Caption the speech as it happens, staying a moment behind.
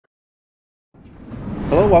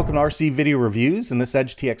Hello, welcome to RC Video Reviews. In this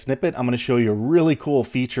EdgeTX snippet, I'm going to show you a really cool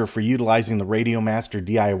feature for utilizing the Radiomaster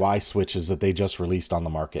DIY switches that they just released on the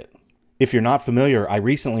market. If you're not familiar, I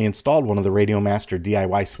recently installed one of the Radiomaster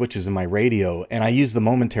DIY switches in my radio, and I use the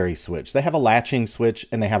Momentary switch. They have a latching switch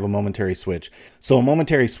and they have a Momentary switch. So a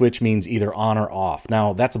Momentary switch means either on or off.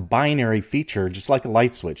 Now, that's a binary feature, just like a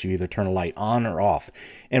light switch. You either turn a light on or off.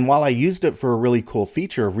 And while I used it for a really cool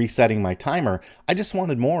feature of resetting my timer, I just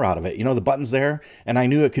wanted more out of it. You know, the button's there, and I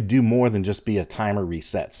knew it could do more than just be a timer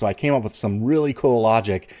reset. So I came up with some really cool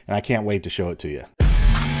logic, and I can't wait to show it to you.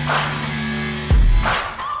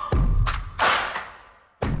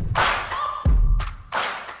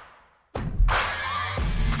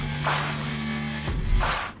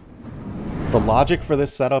 The logic for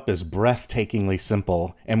this setup is breathtakingly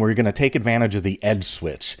simple, and we're going to take advantage of the edge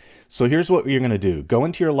switch. So here's what you're going to do. Go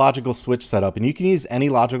into your logical switch setup, and you can use any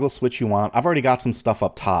logical switch you want. I've already got some stuff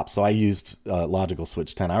up top, so I used logical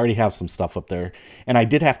switch 10. I already have some stuff up there, and I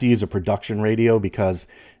did have to use a production radio because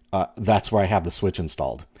that's where I have the switch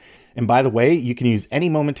installed. And by the way, you can use any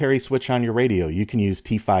Momentary switch on your radio. You can use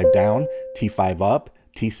T5 down, T5 up,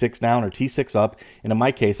 T6 down, or T6 up. And in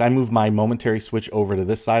my case, I moved my Momentary switch over to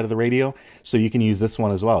this side of the radio, so you can use this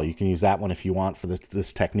one as well. You can use that one if you want for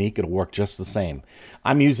this technique. It'll work just the same.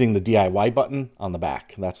 I'm using the DIY button on the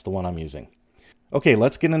back. That's the one I'm using. Okay,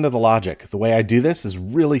 let's get into the logic. The way I do this is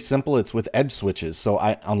really simple. It's with edge switches. So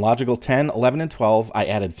on logical 10, 11, and 12, I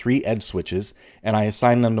added 3 edge switches, and I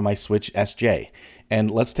assigned them to my switch SJ. And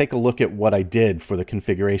let's take a look at what I did for the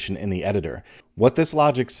configuration in the editor. What this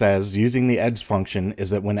logic says using the edge function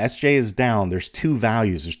is that when SJ is down, there's 2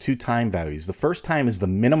 values, there's 2 time values. The first time is the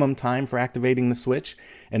minimum time for activating the switch,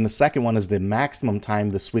 and the second one is the maximum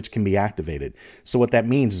time the switch can be activated. So what that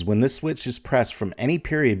means is when this switch is pressed from any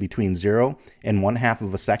period between 0 and 1/2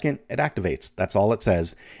 of a second, it activates. That's all it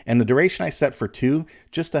says. And the duration I set for 2,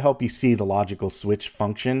 just to help you see the logical switch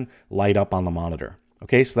function light up on the monitor.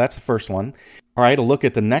 Okay, so that's the first one. All right, a look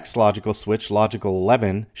at the next logical switch, logical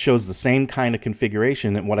 11, shows the same kind of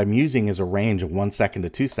configuration, and what I'm using is a range of 1 second to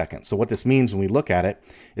 2 seconds. So what this means when we look at it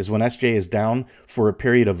is when SJ is down for a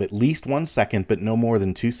period of at least 1 second, but no more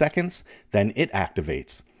than 2 seconds, then it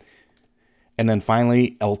activates. And then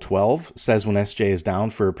finally, L12 says when SJ is down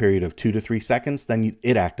for a period of 2 to 3 seconds, then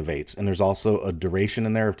it activates. And there's also a duration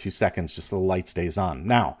in there of 2 seconds, just so the light stays on.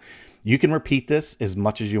 Now, you can repeat this as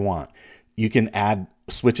much as you want. You can add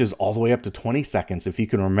switches all the way up to 20 seconds if you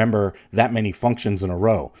can remember that many functions in a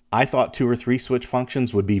row. I thought 2 or 3 switch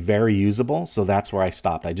functions would be very usable, so that's where I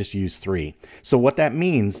stopped. I just used 3. So what that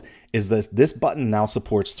means is that this button now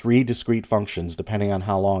supports 3 discrete functions depending on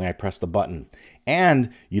how long I press the button. And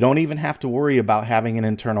you don't even have to worry about having an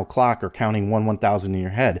internal clock or counting 1/1000 in your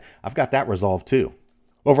head. I've got that resolved too.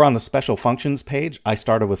 Over on the special functions page, I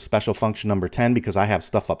started with special function number 10 because I have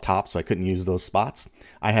stuff up top, so I couldn't use those spots.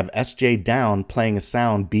 I have SJ down playing a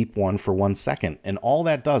sound beep 1 for 1 second. And all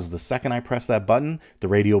that does, the second I press that button, the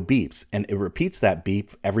radio beeps. And it repeats that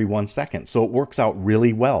beep every 1 second. So it works out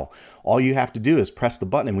really well. All you have to do is press the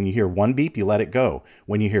button, and when you hear 1 beep, you let it go.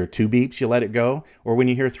 When you hear 2 beeps, you let it go. Or when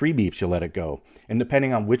you hear 3 beeps, you let it go. And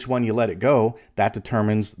depending on which one you let it go, that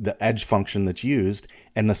determines the edge function that's used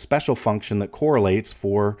and the special function that correlates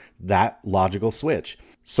for that logical switch.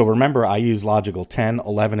 So remember, I use logical 10,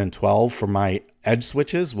 11, and 12 for my edge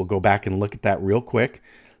switches. We'll go back and look at that real quick.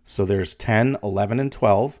 So there's 10, 11, and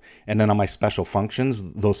 12. And then on my special functions,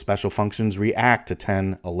 those special functions react to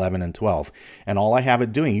 10, 11, and 12. And all I have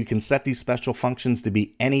it doing, you can set these special functions to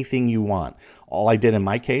be anything you want. All I did in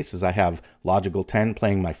my case is I have logical 10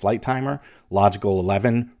 playing my flight timer, logical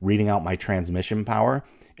 11 reading out my transmission power,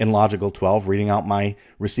 and logical 12 reading out my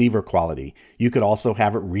receiver quality. You could also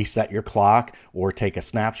have it reset your clock or take a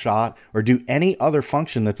snapshot or do any other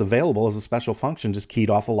function that's available as a special function just keyed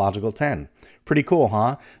off of logical 10. Pretty cool,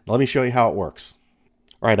 huh? Let me show you how it works.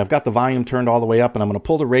 All right, I've got the volume turned all the way up, and I'm going to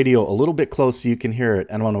pull the radio a little bit close so you can hear it,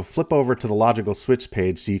 and I'm going to flip over to the logical switch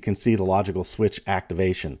page so you can see the logical switch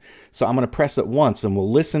activation. So I'm going to press it once, and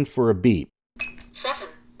we'll listen for a beep. 7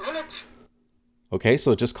 minutes. Okay,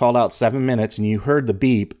 so it just called out 7 minutes, and you heard the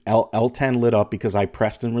beep. L10 lit up because I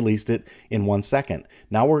pressed and released it in 1 second.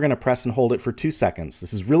 Now we're going to press and hold it for 2 seconds.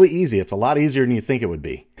 This is really easy. It's a lot easier than you think it would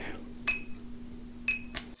be.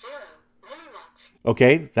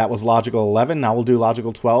 Okay, that was logical 11. Now we'll do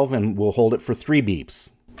logical 12, and we'll hold it for 3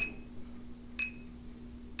 beeps. 0%.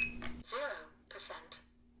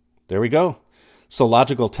 There we go. So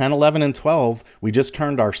logical 10, 11, and 12, we just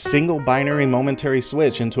turned our single binary Momentary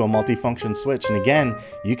switch into a multifunction switch. And again,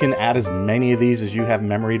 you can add as many of these as you have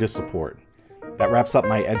memory to support. That wraps up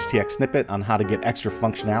my EdgeTX snippet on how to get extra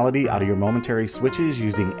functionality out of your Momentary switches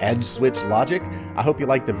using edge switch logic. I hope you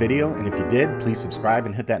liked the video, and if you did, please subscribe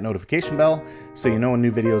and hit that notification bell so you know when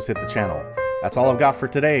new videos hit the channel. That's all I've got for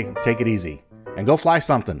today. Take it easy, and go fly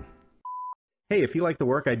something. Hey, if you like the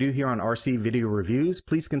work I do here on RC Video Reviews,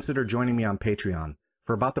 please consider joining me on Patreon.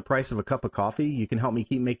 For about the price of a cup of coffee, you can help me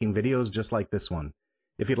keep making videos just like this one.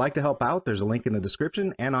 If you'd like to help out, there's a link in the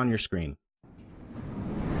description and on your screen.